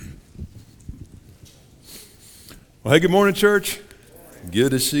Well, hey, good morning, church.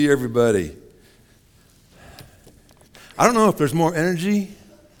 Good to see everybody. I don't know if there's more energy.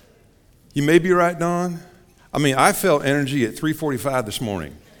 You may be right, Don. I mean, I felt energy at 3:45 this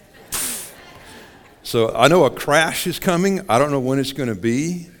morning. So I know a crash is coming. I don't know when it's going to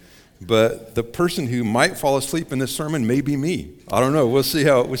be, but the person who might fall asleep in this sermon may be me. I don't know. We'll see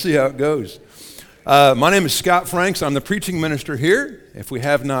how it goes. My name is Scott Franks. I'm the preaching minister here. If we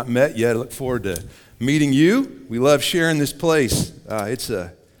have not met yet, I look forward to meeting you. We love sharing this place. It's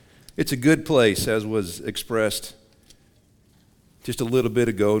a good place, as was expressed just a little bit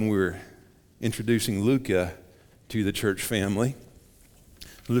ago when we were introducing Luca to the church family.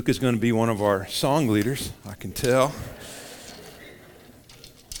 Luca's going to be one of our song leaders, I can tell.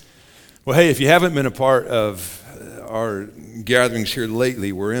 Well, hey, if you haven't been a part of our gatherings here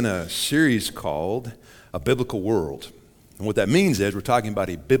lately, we're in a series called A Biblical World. And what that means is we're talking about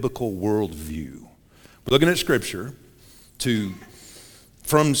a biblical worldview. We're looking at Scripture to,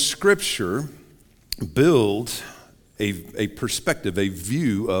 from Scripture, build a perspective, a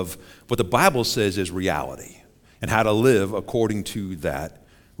view of what the Bible says is reality and how to live according to that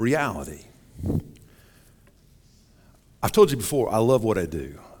reality. I've told you before, I love what I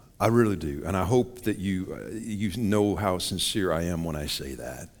do. I really do. And I hope that you know how sincere I am when I say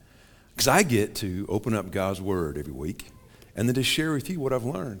that. Because I get to open up God's Word every week and then to share with you what I've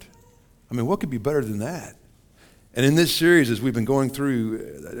learned. I mean, what could be better than that? And in this series, as we've been going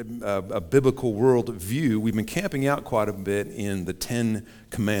through a biblical world view, we've been camping out quite a bit in the 10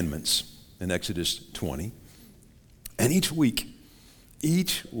 Commandments in Exodus 20. And each week,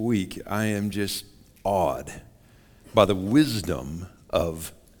 I am just awed by the wisdom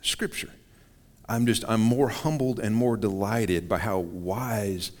of Scripture. I'm more humbled and more delighted by how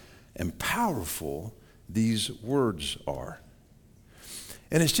wise and powerful these words are.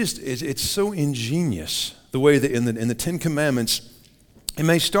 And it's so ingenious the way that in the 10 Commandments, it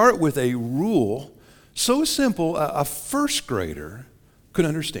may start with a rule so simple a first grader could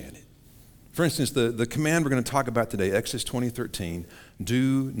understand it. For instance, the command we're going to talk about today, Exodus 20:13,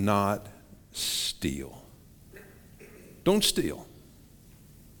 do not steal. Don't steal.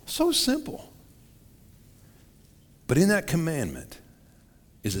 So simple. But in that commandment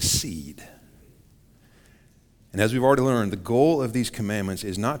is a seed. And as we've already learned, the goal of these commandments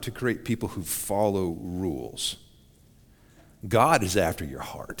is not to create people who follow rules. God is after your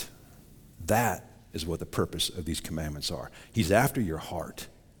heart. That is what the purpose of these commandments are. He's after your heart.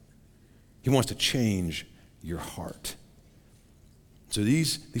 He wants to change your heart. So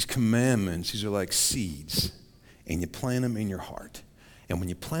these commandments, these are like seeds, and you plant them in your heart. And when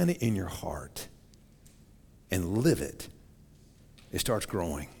you plant it in your heart and live it, it starts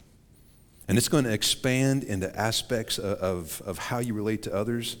growing. And it's going to expand into aspects of how you relate to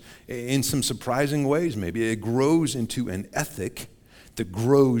others in some surprising ways, maybe. It grows into an ethic that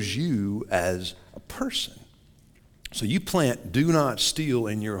grows you as a person. So you plant do not steal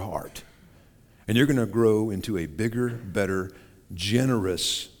in your heart, and you're going to grow into a bigger, better,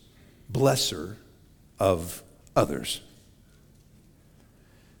 generous blesser of others.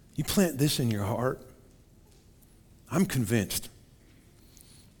 You plant this in your heart, I'm convinced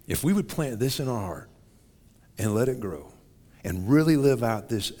if we would plant this in our heart and let it grow and really live out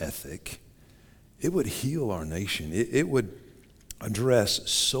this ethic, it would heal our nation. It would address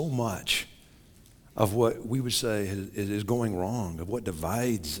so much of what we would say is going wrong, of what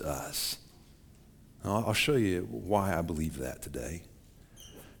divides us. I'll show you why I believe that today.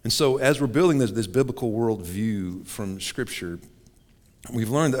 And so as we're building this biblical worldview from Scripture,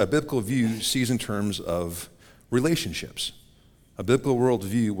 we've learned that a biblical view sees in terms of relationships. A biblical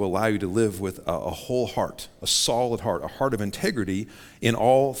worldview will allow you to live with a whole heart, a solid heart, a heart of integrity in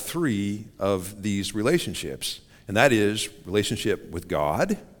all three of these relationships. And that is relationship with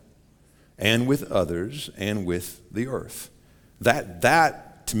God and with others and with the earth.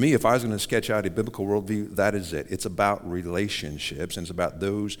 That to me, if I was going to sketch out a biblical worldview, that is it. It's about relationships, and it's about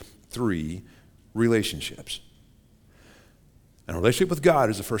those three relationships. And a relationship with God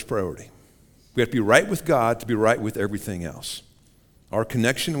is the first priority. We have to be right with God to be right with everything else. Our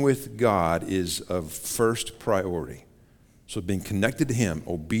connection with God is of first priority. So being connected to Him,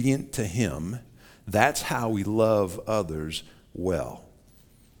 obedient to Him, that's how we love others well.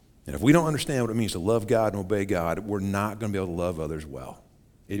 And if we don't understand what it means to love God and obey God, we're not going to be able to love others well.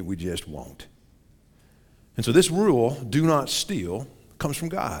 We just won't. And so this rule, do not steal, comes from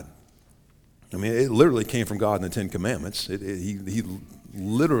God. I mean, it literally came from God in the 10 Commandments. He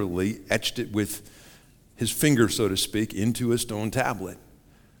literally etched it with His finger, so to speak, into a stone tablet.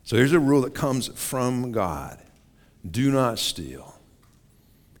 So here's a rule that comes from God. Do not steal.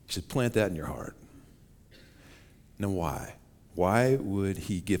 He said, plant that in your heart. Now why? Why would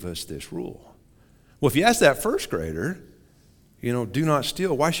he give us this rule? Well, if you ask that first grader, do not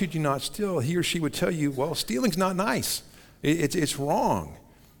steal. Why should you not steal? He or she would tell you, well, stealing's not nice. It's wrong.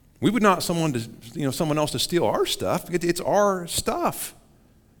 We would not someone else to steal our stuff. It's our stuff.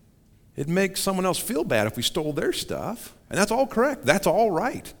 It makes someone else feel bad if we stole their stuff. And that's all correct. That's all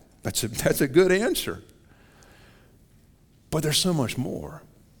right. That's a good answer. But there's so much more.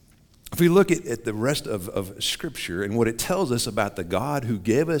 If we look at the rest of Scripture and what it tells us about the God who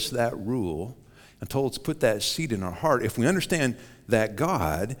gave us that rule and told us to put that seed in our heart, if we understand that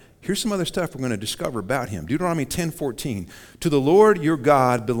God, here's some other stuff we're going to discover about him. Deuteronomy 10:14, to the Lord your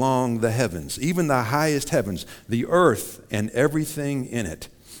God belong the heavens, even the highest heavens, the earth and everything in it.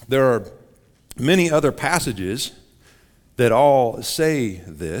 There are many other passages that all say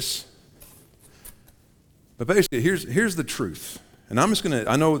this, but basically here's the truth. And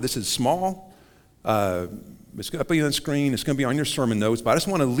I know this is small, it's going to be on the screen, it's going to be on your sermon notes, but I just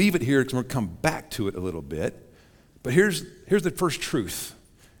want to leave it here because we're going to come back to it a little bit. But here's the first truth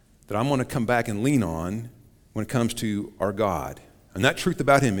that I'm going to come back and lean on when it comes to our God. And that truth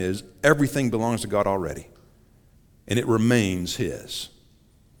about him is everything belongs to God already, and it remains his.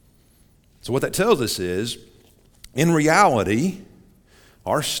 So what that tells us is, in reality,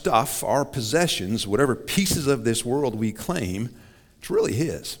 our stuff, our possessions, whatever pieces of this world we claim, it's really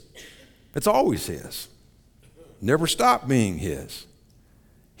his. It's always his. Never stop being his.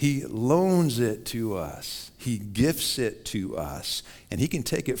 He loans it to us. He gifts it to us. And he can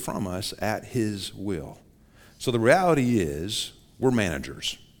take it from us at his will. So the reality is, we're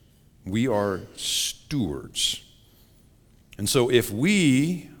managers. We are stewards. And so if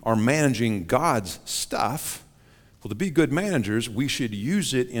we are managing God's stuff, well, to be good managers, we should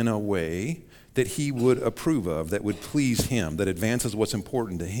use it in a way that he would approve of, that would please him, that advances what's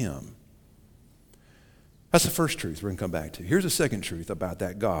important to him. That's the first truth we're going to come back to. Here's the second truth about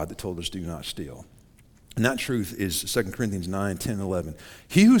that God that told us do not steal. And that truth is 2 Corinthians 9, 10, 11.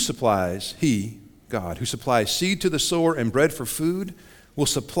 God, who supplies seed to the sower and bread for food, will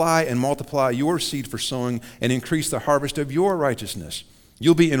supply and multiply your seed for sowing and increase the harvest of your righteousness.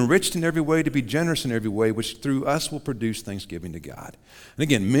 You'll be enriched in every way to be generous in every way, which through us will produce thanksgiving to God. And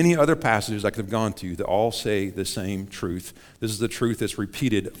again, many other passages I could have gone to that all say the same truth. This is the truth that's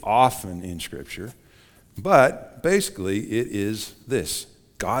repeated often in Scripture. But basically, it is this: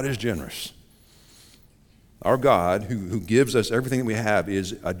 God is generous. Our God, who gives us everything that we have,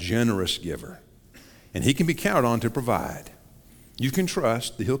 is a generous giver. And he can be counted on to provide. You can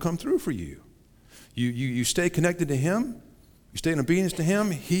trust that he'll come through for you. You stay connected to him. You stay in obedience to him,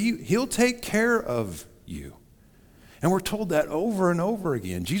 he'll take care of you. And we're told that over and over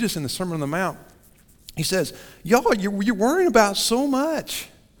again. Jesus in the Sermon on the Mount, he says, y'all, you're worrying about so much.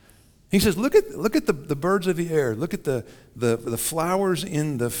 He says, look at the birds of the air. Look at the flowers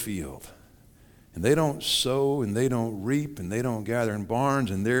in the field. And they don't sow, and they don't reap, and they don't gather in barns,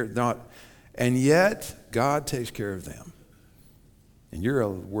 and they're not. And yet, God takes care of them. And you're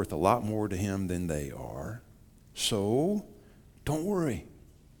worth a lot more to him than they are. So don't worry.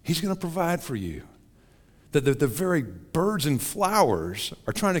 He's going to provide for you. The very birds and flowers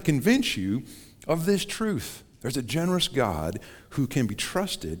are trying to convince you of this truth. There's a generous God who can be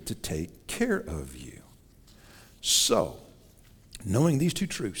trusted to take care of you. So, knowing these two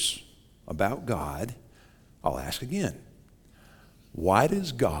truths about God, I'll ask again, why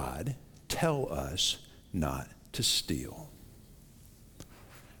does God tell us not to steal?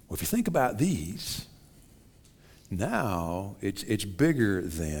 Well, if you think about these, now it's bigger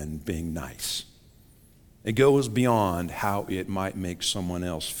than being nice. It goes beyond how it might make someone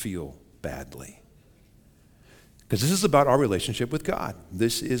else feel badly. Because this is about our relationship with God.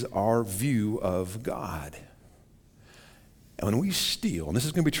 This is our view of God. And when we steal, and this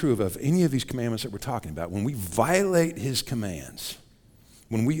is going to be true of any of these commandments that we're talking about, when we violate his commands,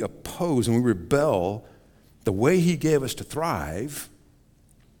 when we oppose and we rebel the way he gave us to thrive,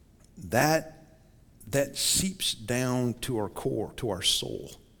 that seeps down to our core, to our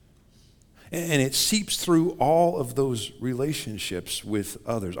soul. And it seeps through all of those relationships with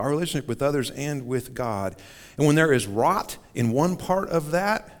others, our relationship with others and with God. And when there is rot in one part of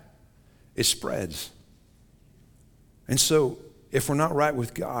that, it spreads. And so if we're not right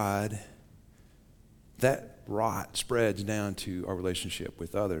with God, that rot spreads down to our relationship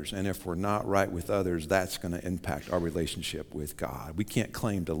with others. And if we're not right with others, that's going to impact our relationship with God. We can't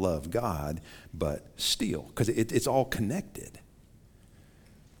claim to love God, but steal, because it's all connected.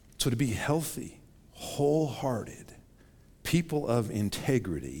 So to be healthy, wholehearted, people of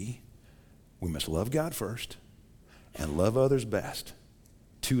integrity, we must love God first and love others best,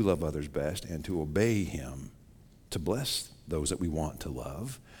 to love others best and to obey him to bless those that we want to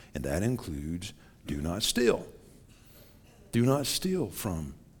love, and that includes do not steal. Do not steal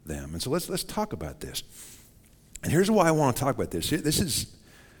from them. And so let's talk about this. And here's why I want to talk about this. This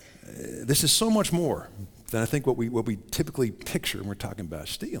is so much more than I think what we typically picture when we're talking about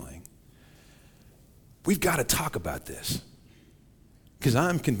stealing. We've got to talk about this. Because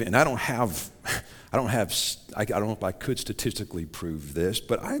I'm convinced, I don't know if I could statistically prove this,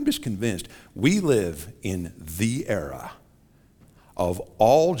 but I'm just convinced we live in the era of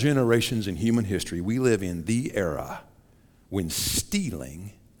all generations in human history. We live in the era when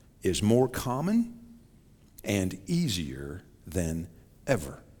stealing is more common and easier than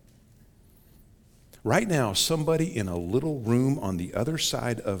ever. Right now, somebody in a little room on the other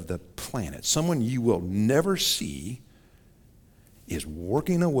side of the planet, someone you will never see, is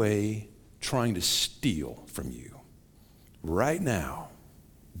working away trying to steal from you. Right now,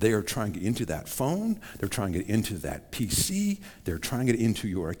 they are trying to get into that phone, they're trying to get into that PC, they're trying to get into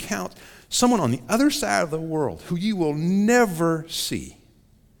your account. Someone on the other side of the world who you will never see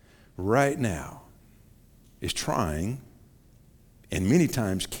right now is trying, and many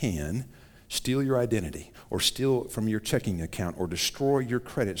times can, steal your identity or steal from your checking account or destroy your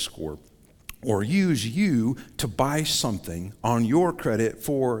credit score or use you to buy something on your credit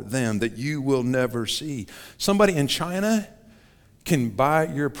for them that you will never see. Somebody in China can buy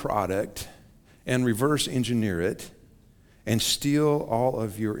your product and reverse engineer it and steal all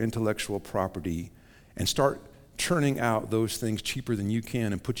of your intellectual property and start churning out those things cheaper than you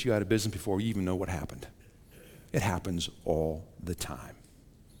can and put you out of business before you even know what happened. It happens all the time.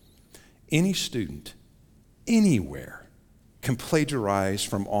 Any student, anywhere, can plagiarize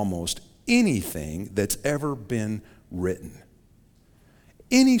from almost anything that's ever been written.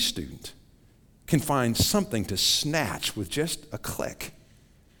 Any student can find something to snatch with just a click.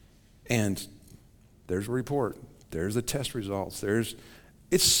 And there's a report. There's the test results.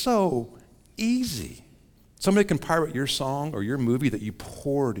 It's so easy. Somebody can pirate your song or your movie that you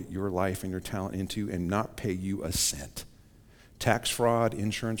poured your life and your talent into and not pay you a cent. Tax fraud,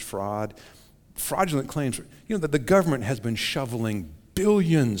 insurance fraud, fraudulent claims. You know, that the government has been shoveling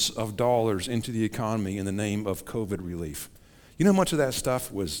billions of dollars into the economy in the name of COVID relief. You know how much of that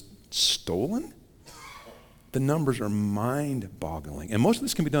stuff was stolen? The numbers are mind-boggling. And most of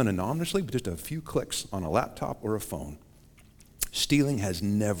this can be done anonymously with just a few clicks on a laptop or a phone. Stealing has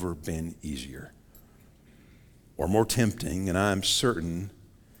never been easier or more tempting, and I'm certain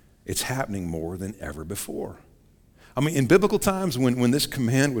it's happening more than ever before. I mean, in biblical times, when this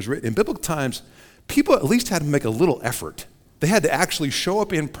command was written, in biblical times, people at least had to make a little effort. They had to actually show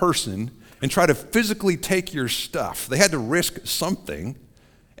up in person and try to physically take your stuff. They had to risk something.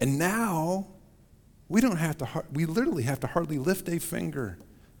 And now, we literally have to hardly lift a finger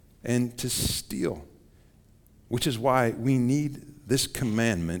and to steal, which is why we need this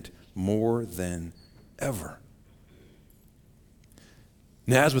commandment more than ever.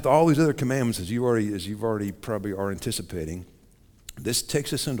 Now, as with all these other commandments, as you've already probably are anticipating, this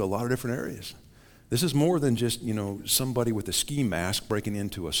takes us into a lot of different areas. This is more than just, somebody with a ski mask breaking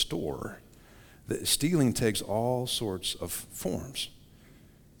into a store. The stealing takes all sorts of forms,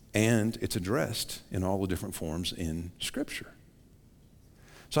 and it's addressed in all the different forms in Scripture.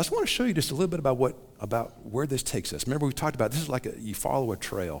 So I just want to show you just a little bit about where this takes us. Remember, we talked about this is like you follow a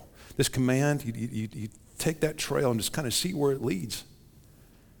trail. This command, you take that trail and just kind of see where it leads.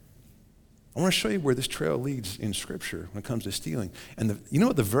 I want to show you where this trail leads in Scripture when it comes to stealing. And you know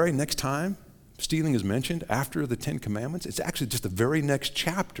what the very next time stealing is mentioned after the Ten Commandments? It's actually just the very next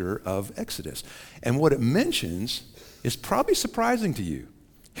chapter of Exodus. And what it mentions is probably surprising to you.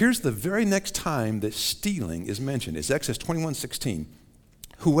 Here's the very next time that stealing is mentioned. It's Exodus 21:16.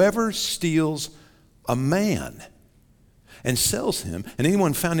 Whoever steals a man and sells him, and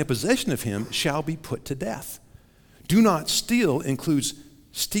anyone found in possession of him shall be put to death. Do not steal includes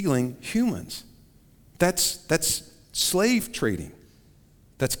stealing humans. That's slave trading.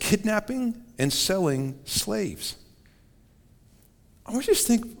 That's kidnapping and selling slaves. I want you to just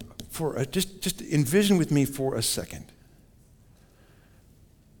think just envision with me for a second.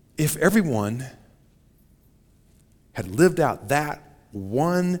 If everyone had lived out that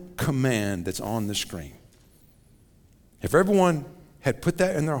one command that's on the screen, if everyone had put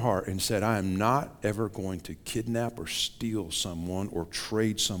that in their heart and said, I am not ever going to kidnap or steal someone or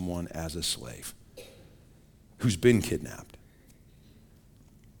trade someone as a slave who's been kidnapped,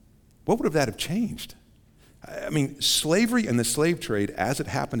 what would that have changed? I mean, slavery and the slave trade as it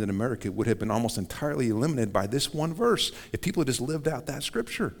happened in America would have been almost entirely eliminated by this one verse if people had just lived out that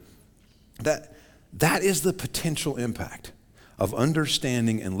scripture. That is the potential impact. of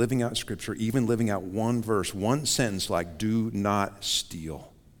understanding and living out Scripture, even living out one verse, one sentence like, do not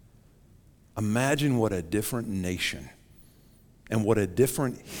steal. Imagine what a different nation and what a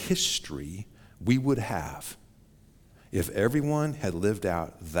different history we would have if everyone had lived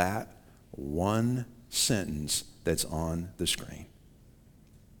out that one sentence that's on the screen.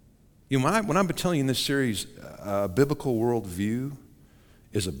 You know, when I've been telling you in this series, a biblical worldview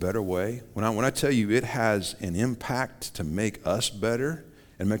is a better way. When I tell you it has an impact to make us better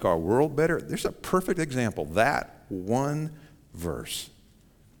and make our world better, there's a perfect example. That one verse,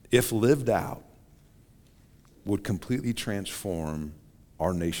 if lived out, would completely transform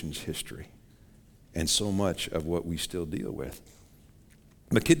our nation's history and so much of what we still deal with.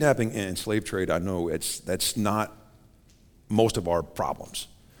 But kidnapping and slave trade, I know that's not most of our problems.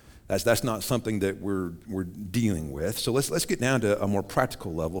 That's not something that we're dealing with. So let's get down to a more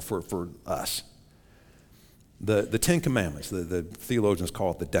practical level for us. The Ten Commandments, the theologians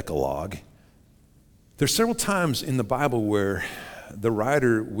call it the Decalogue. There's several times in the Bible where the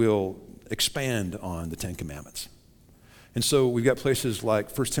writer will expand on the Ten Commandments. And so we've got places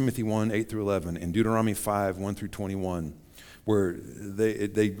like 1 Timothy 1, 8 through 11, and Deuteronomy 5, 1 through 21, where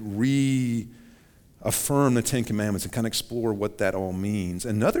they reaffirm the Ten Commandments and kind of explore what that all means.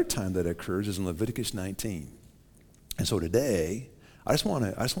 Another time that occurs is in Leviticus 19. And so today, I just want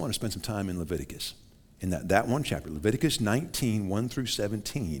to spend some time in Leviticus, in that one chapter, Leviticus 19, 1 through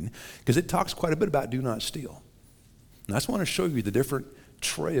 17, because it talks quite a bit about do not steal. And I just want to show you the different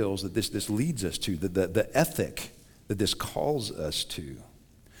trails that this leads us to, the ethic that this calls us to.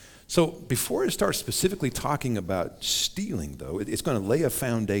 So before it starts specifically talking about stealing, though, it's going to lay a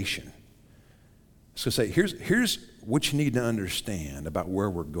foundation. It's going to say, here's what you need to understand about where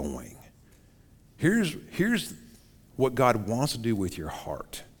we're going. Here's what God wants to do with your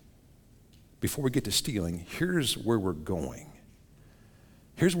heart. Before we get to stealing, here's where we're going.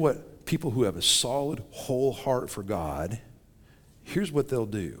 Here's what people who have a solid, whole heart for God, here's what they'll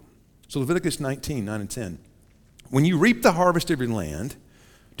do. So Leviticus 19, 9 and 10. When you reap the harvest of your land,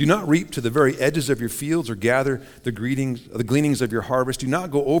 do not reap to the very edges of your fields or gather the gleanings of your harvest. Do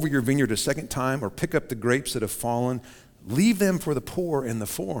not go over your vineyard a second time or pick up the grapes that have fallen. Leave them for the poor and the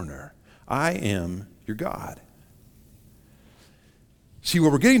foreigner. I am your God. See,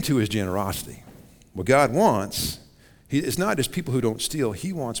 what we're getting to is generosity. What God wants, it's not just people who don't steal.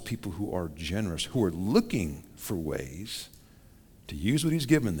 He wants people who are generous, who are looking for ways to use what he's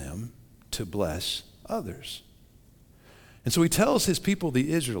given them to bless others. And so he tells his people,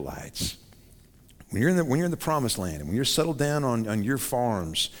 the Israelites, when you're in the promised land and when you're settled down on your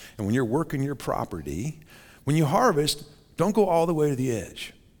farms and when you're working your property, when you harvest, don't go all the way to the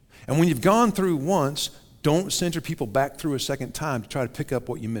edge. And when you've gone through once, don't send your people back through a second time to try to pick up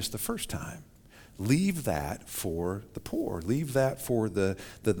what you missed the first time. Leave that for the poor. Leave that for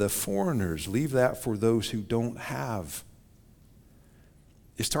the foreigners. Leave that for those who don't have.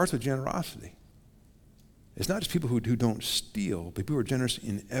 It starts with generosity. It's not just people who don't steal, but people who are generous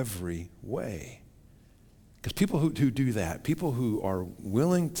in every way. Because people who do that, people who are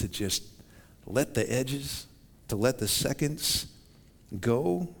willing to just let the edges, to let the seconds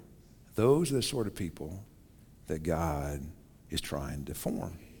go, those are the sort of people that God is trying to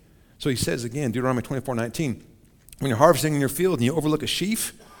form. So he says again, Deuteronomy 24, 19, when you're harvesting in your field and you overlook a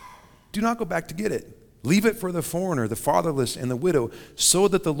sheaf, do not go back to get it. Leave it for the foreigner, the fatherless, and the widow, so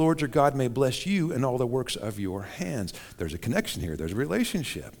that the Lord your God may bless you in all the works of your hands. There's a connection here. There's a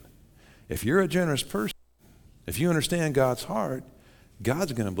relationship. If you're a generous person, if you understand God's heart,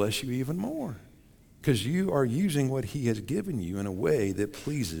 God's going to bless you even more because you are using what he has given you in a way that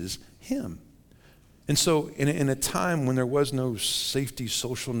pleases him. And so in a time when there was no safety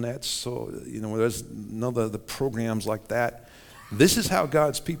social nets, so there's none of the programs like that, this is how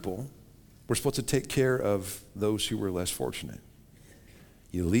God's people were supposed to take care of those who were less fortunate.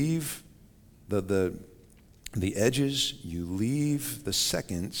 You leave the edges, you leave the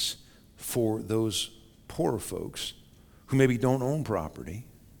seconds for those poorer folks who maybe don't own property,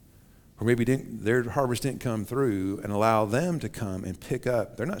 or maybe their harvest didn't come through, and allow them to come and pick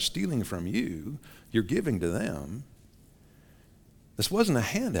up. They're not stealing from you. You're giving to them. This wasn't a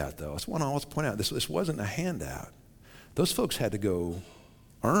handout, though. That's what I always point out. This wasn't a handout. Those folks had to go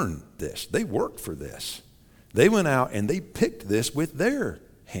earn this. They worked for this. They went out and they picked this with their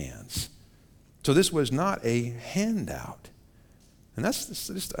hands. So this was not a handout. And I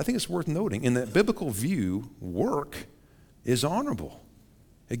think it's worth noting. In the biblical view, work is honorable.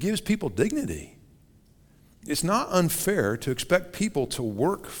 It gives people dignity. It's not unfair to expect people to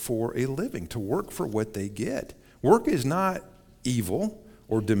work for a living, to work for what they get. Work is not evil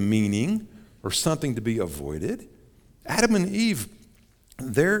or demeaning or something to be avoided. Adam and Eve,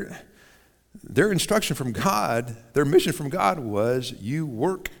 their instruction from God, their mission from God was you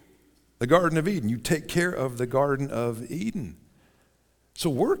work the Garden of Eden. You take care of the Garden of Eden. So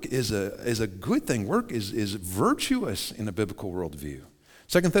work is a good thing. Work is virtuous in a biblical worldview.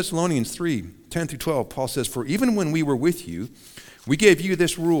 2 Thessalonians 3:10-12, Paul says, "For even when we were with you, we gave you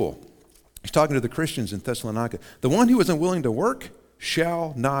this rule." He's talking to the Christians in Thessalonica. "The one who is unwilling to work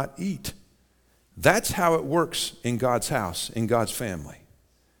shall not eat." That's how it works in God's house, in God's family.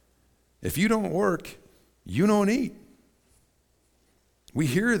 If you don't work, you don't eat. We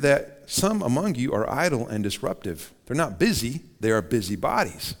hear that some among you are idle and disruptive. They're not busy, they are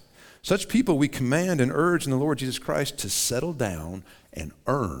busybodies. Such people we command and urge in the Lord Jesus Christ to settle down and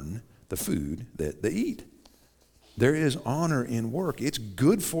earn the food that they eat. There is honor in work. It's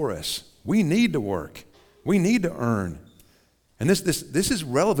good for us. We need to work. We need to earn. And this is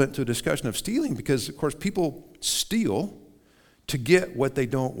relevant to a discussion of stealing because, of course, people steal to get what they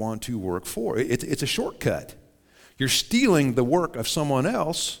don't want to work for. It's a shortcut. You're stealing the work of someone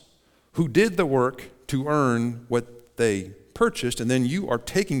else who did the work to earn what they purchased, and then you are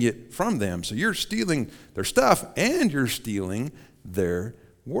taking it from them. So you're stealing their stuff and you're stealing their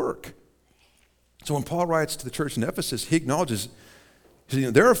work. So when Paul writes to the church in Ephesus, he acknowledges,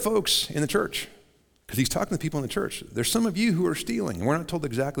 there are folks in the church, because he's talking to people in the church, there's some of you who are stealing, and we're not told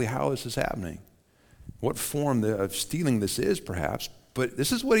exactly how this is happening, what form of stealing this is perhaps, but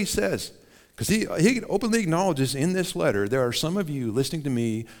this is what he says. Because he openly acknowledges in this letter, there are some of you listening to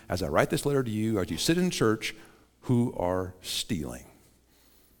me as I write this letter to you, as you sit in church, who are stealing.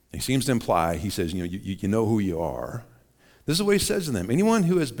 He seems to imply, he says, you know who you are. This is what he says to them. Anyone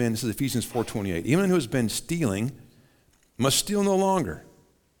who has been, this is Ephesians 4:28, anyone who has been stealing must steal no longer,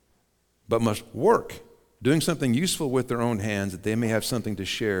 but must work, doing something useful with their own hands that they may have something to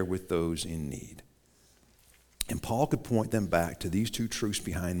share with those in need. And Paul could point them back to these two truths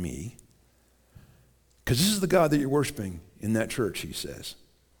behind me, because this is the God that you're worshiping in that church, he says.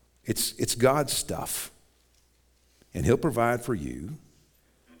 It's God's stuff, and he'll provide for you.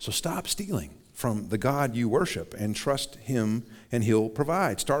 So stop stealing from the God you worship and trust him, and he'll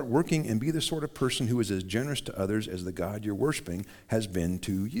provide. Start working and be the sort of person who is as generous to others as the God you're worshiping has been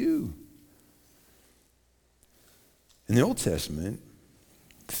to you. In the Old Testament,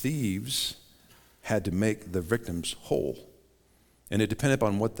 thieves had to make the victims whole. And it depended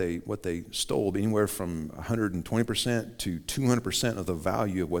upon what they stole, anywhere from 120% to 200% of the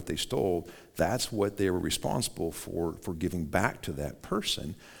value of what they stole. That's what they were responsible for giving back to that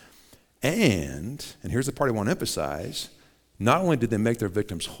person. And here's the part I want to emphasize, not only did they make their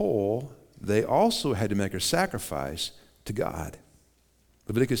victims whole, they also had to make a sacrifice to God.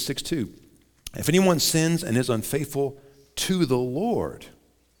 Leviticus 6:2, if anyone sins and is unfaithful to the Lord,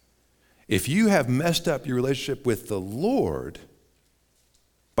 if you have messed up your relationship with the Lord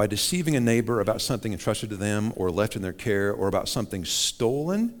by deceiving a neighbor about something entrusted to them or left in their care, or about something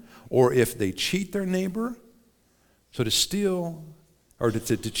stolen, or if they cheat their neighbor, so to steal, or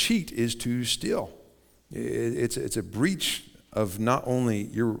to cheat is to steal. It's a breach of not only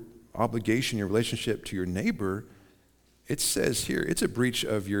your obligation, your relationship to your neighbor, it says here, it's a breach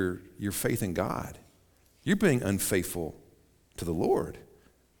of your faith in God. You're being unfaithful to the Lord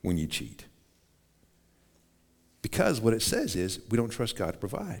when you cheat. Because what it says is we don't trust God to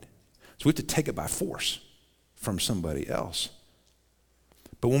provide. So we have to take it by force from somebody else.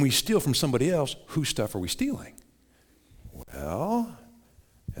 But when we steal from somebody else, whose stuff are we stealing? Well,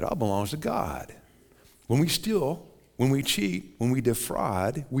 it all belongs to God. When we steal, when we cheat, when we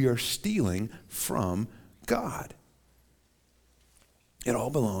defraud, we are stealing from God. It all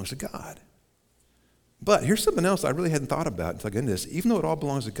belongs to God. But here's something else I really hadn't thought about until I got into this. Even though it all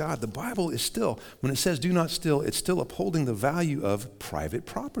belongs to God, the Bible is still, when it says do not steal, it's still upholding the value of private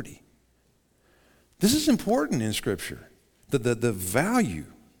property. This is important in Scripture. The value,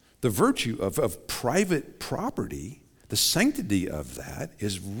 the virtue of private property, the sanctity of that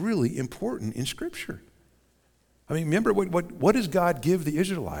is really important in Scripture. I mean, remember, what does God give the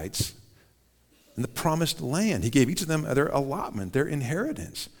Israelites in the promised land? He gave each of them their allotment, their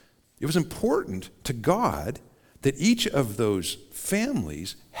inheritance. It was important to God that each of those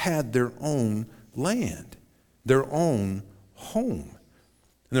families had their own land, their own home.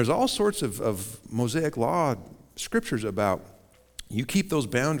 And there's all sorts of Mosaic law scriptures about you keep those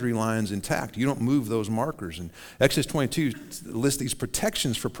boundary lines intact. You don't move those markers. And Exodus 22 lists these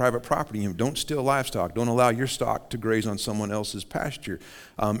protections for private property. Don't steal livestock. Don't allow your stock to graze on someone else's pasture.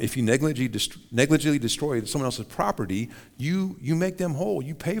 If you negligently destroy someone else's property, you make them whole.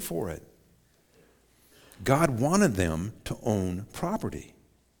 You pay for it. God wanted them to own property.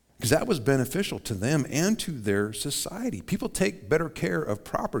 because that was beneficial to them and to their society. People take better care of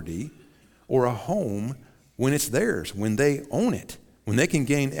property or a home when it's theirs, when they own it, when they can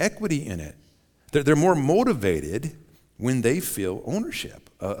gain equity in it. They're more motivated when they feel ownership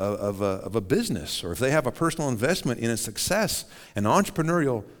of a business, or if they have a personal investment in its success. An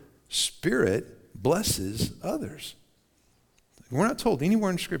entrepreneurial spirit blesses others. We're not told anywhere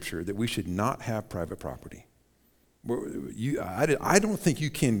in Scripture that we should not have private property. I don't think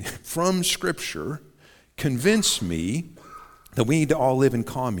you can, from Scripture, convince me that we need to all live in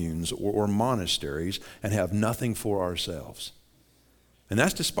communes or monasteries and have nothing for ourselves. And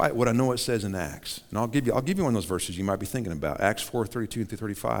that's despite what I know it says in Acts. And I'll give you one of those verses you might be thinking about. Acts 4:32 through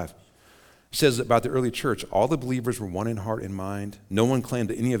 35. It says about the early church, all the believers were one in heart and mind. No one claimed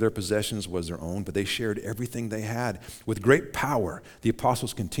that any of their possessions was their own, but they shared everything they had. With great power, the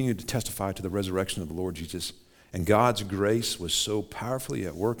apostles continued to testify to the resurrection of the Lord Jesus. And God's grace was so powerfully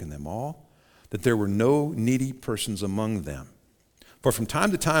at work in them all that there were no needy persons among them. For from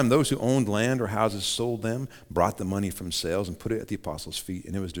time to time, those who owned land or houses sold them, brought the money from sales, and put it at the apostles' feet,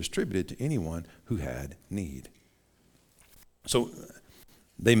 and it was distributed to anyone who had need. So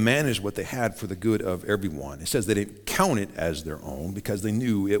they managed what they had for the good of everyone. It says they didn't count it as their own because they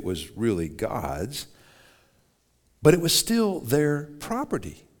knew it was really God's, but it was still their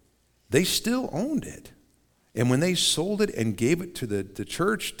property. They still owned it. And when they sold it and gave it to the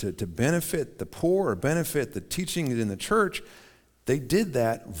church to benefit the poor or benefit the teaching in the church, they did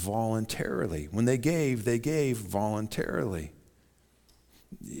that voluntarily. When they gave voluntarily.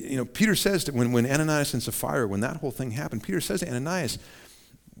 You know, Peter says that when Ananias and Sapphira, when that whole thing happened, Peter says to Ananias,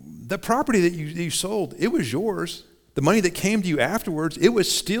 the property that you sold, it was yours. The money that came to you afterwards, it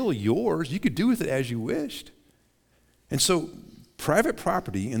was still yours. You could do with it as you wished. And so private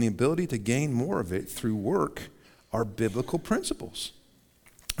property and the ability to gain more of it through work are biblical principles.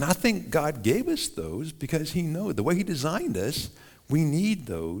 And I think God gave us those because he knows the way he designed us, we need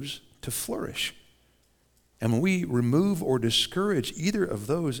those to flourish. And when we remove or discourage either of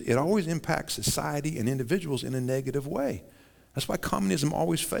those, it always impacts society and individuals in a negative way. That's why communism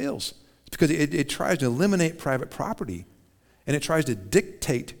always fails. It's because it tries to eliminate private property, and it tries to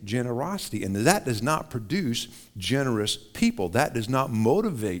dictate generosity. And that does not produce generous people. That does not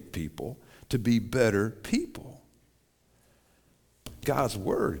motivate people to be better people. God's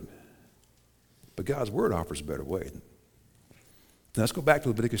Word offers a better way. Now let's go back to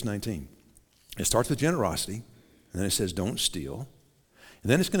Leviticus 19. It starts with generosity, and then it says don't steal.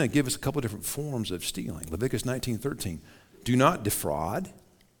 And then it's going to give us a couple of different forms of stealing. Leviticus 19:13. Do not defraud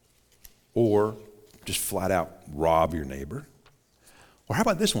or just flat out rob your neighbor. Or how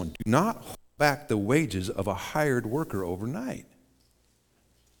about this one? Do not hold back the wages of a hired worker overnight.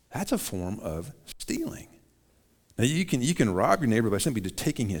 That's a form of stealing. Now you can rob your neighbor by simply just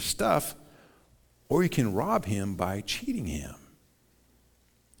taking his stuff, or you can rob him by cheating him.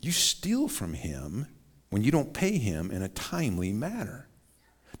 You steal from him when you don't pay him in a timely manner.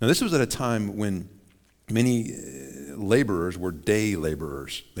 Now this was at a time when many laborers were day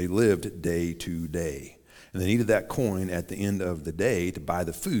laborers. They lived day to day. And they needed that coin at the end of the day to buy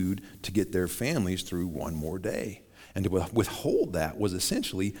the food to get their families through one more day. And to withhold that was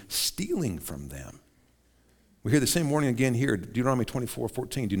essentially stealing from them. We hear the same warning again here, Deuteronomy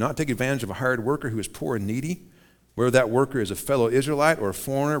 24:14. Do not take advantage of a hired worker who is poor and needy. Whether that worker is a fellow Israelite or a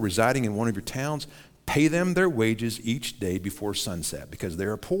foreigner residing in one of your towns, pay them their wages each day before sunset because they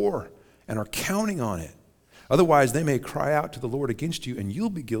are poor and are counting on it. Otherwise, they may cry out to the Lord against you and you'll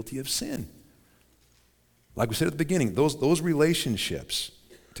be guilty of sin. Like we said at the beginning, those relationships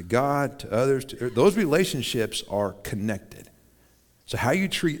to God, to others, those relationships are connected. So how you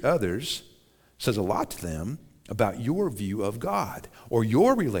treat others says a lot to them about your view of God or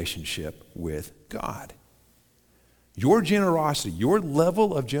your relationship with God. Your generosity, your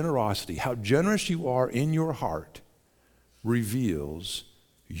level of generosity, how generous you are in your heart reveals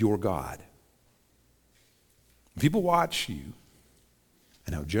your God. When people watch you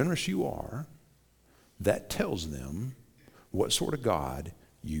and how generous you are, that tells them what sort of God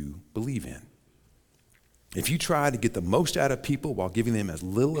you believe in. If you try to get the most out of people while giving them as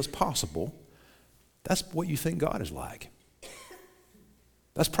little as possible, that's what you think God is like.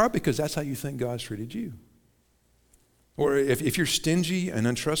 That's probably because that's how you think God's treated you. Or if you're stingy and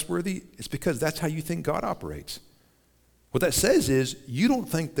untrustworthy, it's because that's how you think God operates. What that says is you don't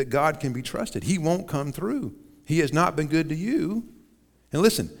think that God can be trusted. He won't come through. He has not been good to you. And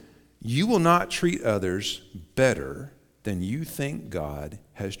listen, you will not treat others better than you think God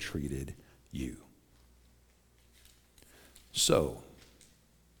has treated you. So,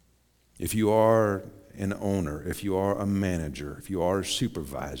 if you are an owner, if you are a manager, if you are a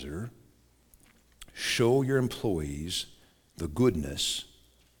supervisor, show your employees the goodness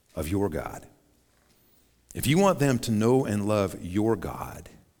of your God. If you want them to know and love your God,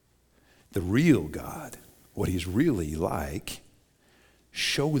 the real God, what he's really like,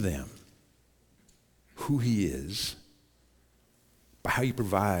 show them who he is by how you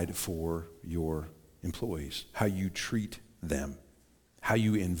provide for your employees, how you treat them, how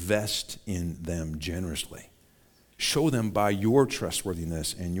you invest in them generously. Show them by your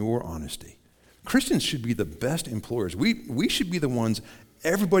trustworthiness and your honesty. Christians should be the best employers. We should be the ones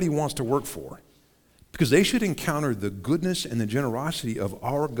everybody wants to work for because they should encounter the goodness and the generosity of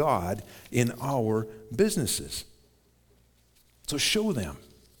our God in our businesses. So show them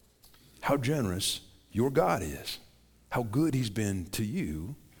how generous your God is, how good he's been to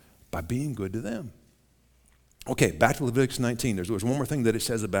you by being good to them. Okay, back to Leviticus 19. There's one more thing that it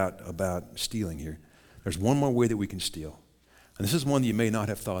says about stealing here. There's one more way that we can steal. And this is one that you may not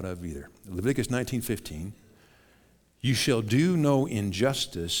have thought of either. Leviticus 19:15. You shall do no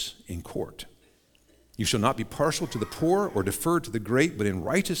injustice in court. You shall not be partial to the poor or defer to the great, but in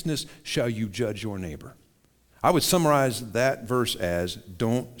righteousness shall you judge your neighbor. I would summarize that verse as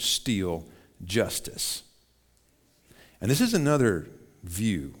don't steal justice. And this is another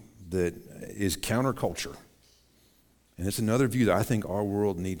view that is counterculture. And it's another view that I think our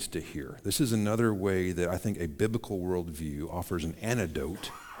world needs to hear. This is another way that I think a biblical worldview offers an antidote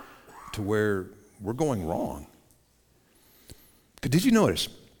to where we're going wrong. Did you notice?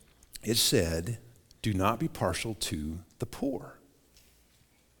 It said, do not be partial to the poor.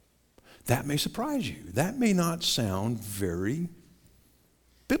 That may surprise you. That may not sound very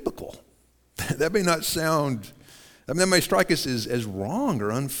biblical. That may not sound, that may strike us as wrong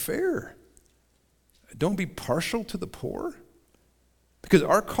or unfair. Don't be partial to the poor. Because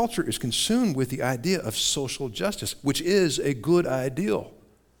our culture is consumed with the idea of social justice, which is a good ideal.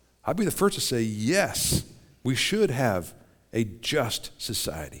 I'd be the first to say, yes, we should have a just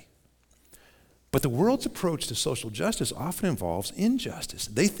society. But the world's approach to social justice often involves injustice.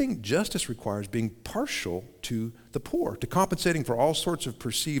 They think justice requires being partial to the poor, to compensating for all sorts of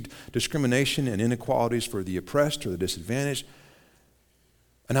perceived discrimination and inequalities for the oppressed or the disadvantaged.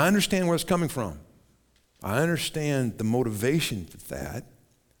 And I understand where it's coming from. I understand the motivation for that,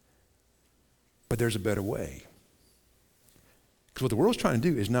 but there's a better way. Because what the world's trying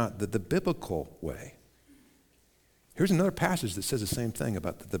to do is not the biblical way. Here's another passage that says the same thing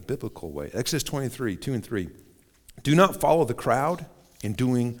about the biblical way. Exodus 23, 2 and 3. Do not follow the crowd in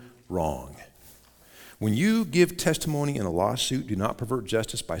doing wrong. When you give testimony in a lawsuit, do not pervert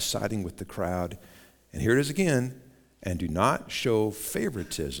justice by siding with the crowd. And here it is again. And do not show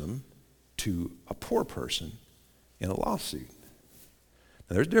favoritism to a poor person in a lawsuit.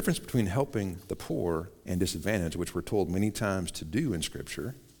 Now, there's a difference between helping the poor and disadvantaged, which we're told many times to do in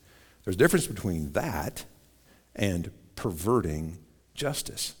Scripture. There's a difference between that and perverting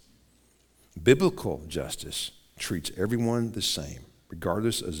justice. Biblical justice treats everyone the same,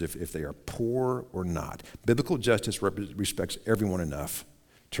 regardless as if they are poor or not. Biblical justice respects everyone enough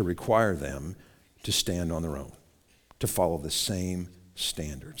to require them to stand on their own, to follow the same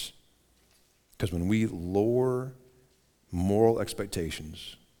standards. Because when we lower moral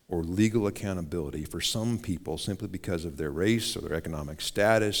expectations or legal accountability for some people simply because of their race or their economic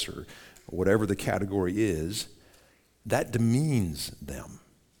status or whatever the category is, that demeans them,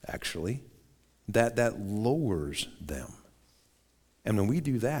 actually. That lowers them. And when we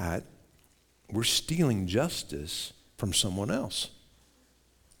do that, we're stealing justice from someone else.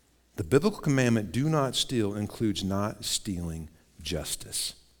 The biblical commandment, do not steal, includes not stealing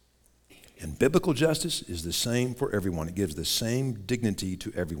justice. And biblical justice is the same for everyone. It gives the same dignity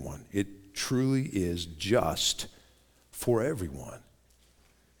to everyone. It truly is just for everyone.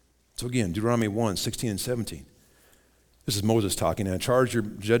 So again, Deuteronomy 1, 16 and 17. This is Moses talking. And I charge your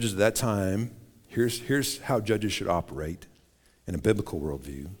judges at that time, here's how judges should operate in a biblical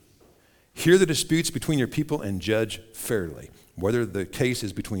worldview. Hear the disputes between your people and judge fairly. Whether the case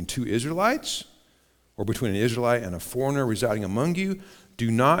is between two Israelites or between an Israelite and a foreigner residing among you, do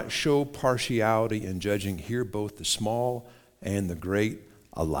not show partiality in judging. Hear both the small and the great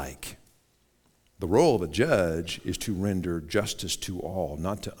alike. The role of a judge is to render justice to all,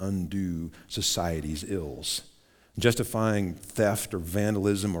 not to undo society's ills. Justifying theft or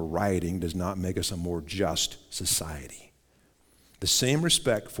vandalism or rioting does not make us a more just society. The same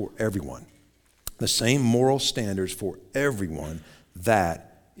respect for everyone, the same moral standards for everyone,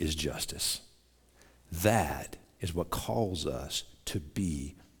 that is justice. That is what calls us to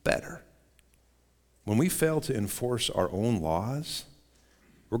be better. When we fail to enforce our own laws,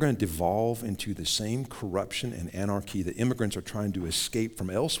 we're going to devolve into the same corruption and anarchy that immigrants are trying to escape from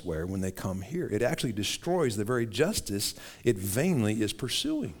elsewhere when they come here. It actually destroys the very justice it vainly is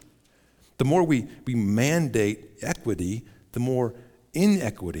pursuing. The more we mandate equity, the more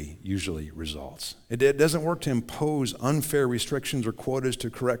inequity usually results. It doesn't work to impose unfair restrictions or quotas to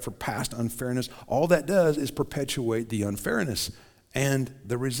correct for past unfairness. All that does is perpetuate the unfairness and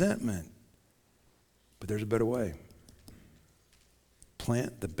the resentment. But there's a better way.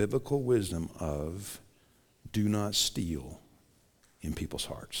 Plant the biblical wisdom of do not steal in people's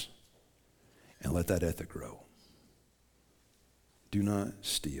hearts and let that ethic grow. Do not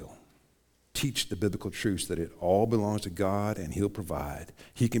steal. Teach the biblical truths that it all belongs to God and He'll provide.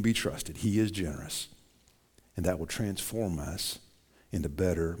 He can be trusted. He is generous. And that will transform us into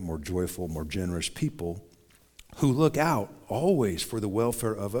better, more joyful, more generous people who look out always for the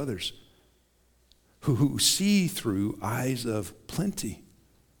welfare of others, who see through eyes of plenty,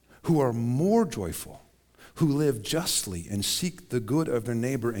 who are more joyful, who live justly and seek the good of their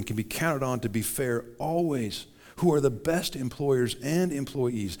neighbor and can be counted on to be fair always, who are the best employers and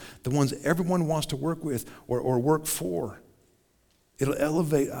employees, the ones everyone wants to work with or work for. It'll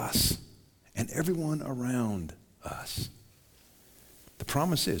elevate us and everyone around us. The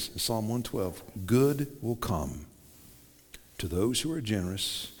promise is, in Psalm 112, good will come to those who are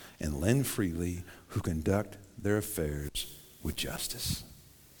generous and lend freely, who conduct their affairs with justice.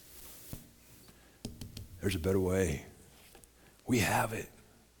 There's a better way. We have it.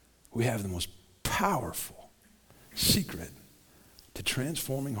 We have the most powerful secret to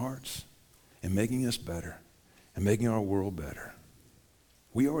transforming hearts and making us better and making our world better.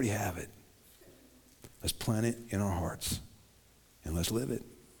 We already have it. Let's plant it in our hearts and let's live it.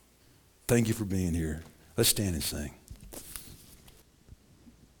 Thank you for being here. Let's stand and sing.